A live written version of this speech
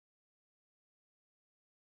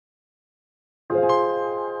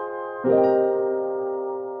Hi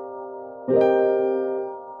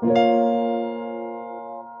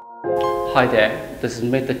there, this is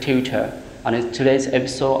the Tutor, and in today's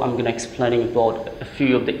episode I'm going to explaining about a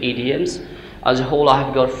few of the idioms. As a whole, I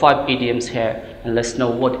have got 5 idioms here, and let's know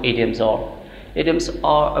what idioms are. Idioms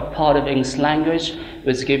are a part of English language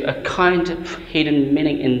which give a kind of hidden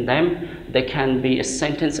meaning in them. They can be a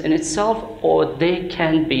sentence in itself, or they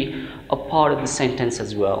can be a part of the sentence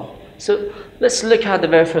as well. So let's look at the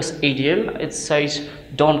very first idiom. It says,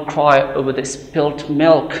 "Don't cry over the spilt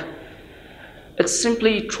milk." It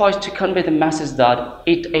simply tries to convey the message that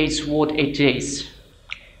it is what it is.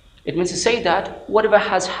 It means to say that whatever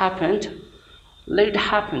has happened, let it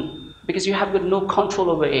happen, because you have got no control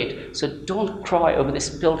over it. So don't cry over the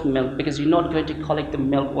spilt milk, because you're not going to collect the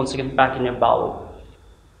milk once again back in your bowl.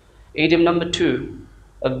 Idiom number 2,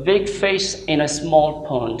 a big fish in a small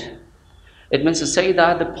pond. It means to say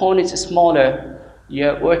that the pond is smaller.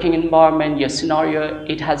 Your working environment, your scenario,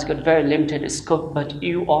 it has got very limited scope, but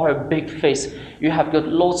you are a big fish. You have got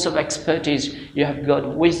lots of expertise, you have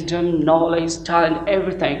got wisdom, knowledge, talent,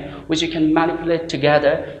 everything which you can manipulate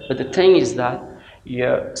together. But the thing is that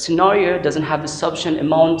your scenario doesn't have the sufficient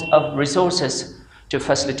amount of resources to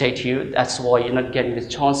facilitate you. That's why you're not getting the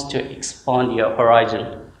chance to expand your horizon.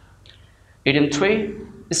 Idiom 3,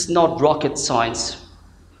 it's not rocket science.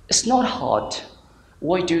 It's not hard.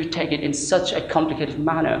 Why do you take it in such a complicated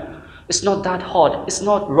manner? It's not that hard. It's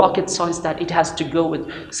not rocket science that it has to go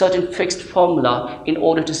with certain fixed formula in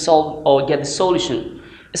order to solve or get the solution.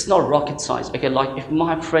 It's not rocket science. Okay, like if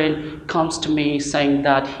my friend comes to me saying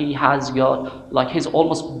that he has got, like he's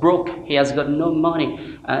almost broke, he has got no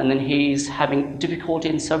money, and then he's having difficulty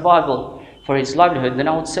in survival for his livelihood, then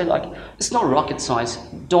I would say like, it's not rocket science.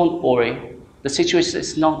 Don't worry. The situation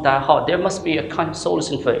is not that hard. There must be a kind of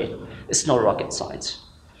solution for it. It's not rocket science.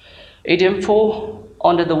 Idiom 4,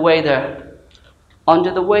 under the weather.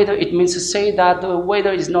 Under the weather, it means to say that the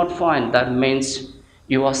weather is not fine. That means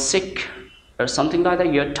you are sick or something like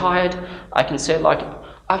that. You're tired. I can say like,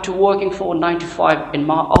 after working for 9 to 5 in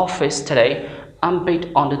my office today, I'm a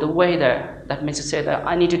bit under the weather. That means to say that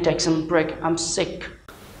I need to take some break. I'm sick.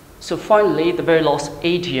 So finally, the very last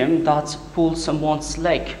idiom, that's pull someone's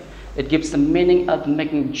leg. It gives the meaning of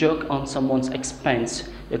making a joke on someone's expense.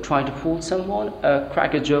 You're trying to fool someone,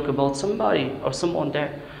 crack a joke about somebody or someone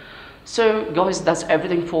there. So guys, that's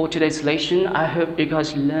everything for today's lesson. I hope you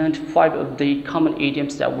guys learned 5 of the common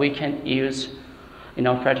idioms that we can use in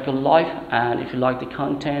our practical life. And if you like the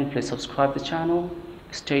content, please subscribe to the channel.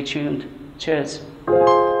 Stay tuned. Cheers.